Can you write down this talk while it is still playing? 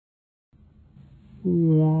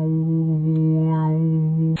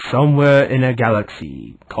Somewhere in a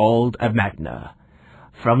galaxy called a Magna,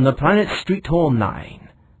 from the planet Street Hole 9,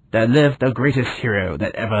 there lived the greatest hero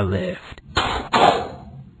that ever lived.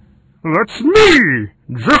 That's me,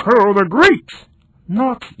 Jericho the Great!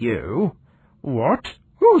 Not you. What?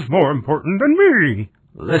 Who's more important than me?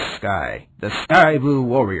 This guy, the Sky Blue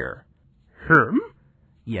Warrior. Him?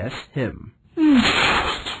 Yes, him.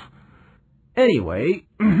 Anyway,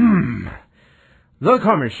 the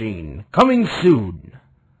car machine, coming soon.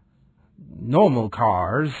 Normal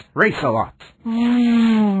cars race a lot.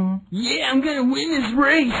 Yeah, I'm gonna win this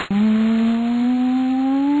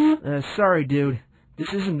race! Sorry, dude.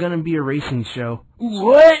 This isn't gonna be a racing show.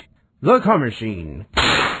 What? The car machine.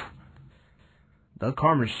 The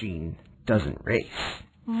car machine doesn't race.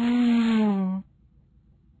 And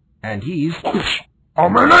he's... a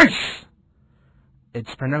menace!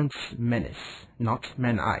 It's pronounced menace, not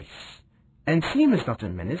men-ice. And Steam is not a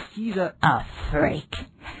menace, he's a freak.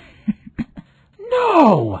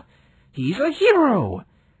 No! He's a hero!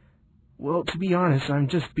 Well, to be honest, I'm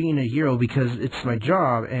just being a hero because it's my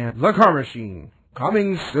job, and the car machine,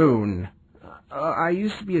 coming soon. I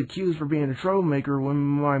used to be accused for being a troublemaker when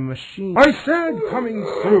my machine... I said coming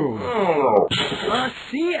soon!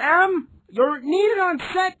 CM? You're needed on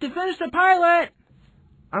set to finish the pilot!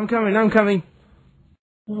 I'm coming.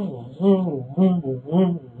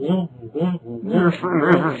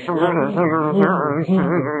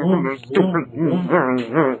 Stupid.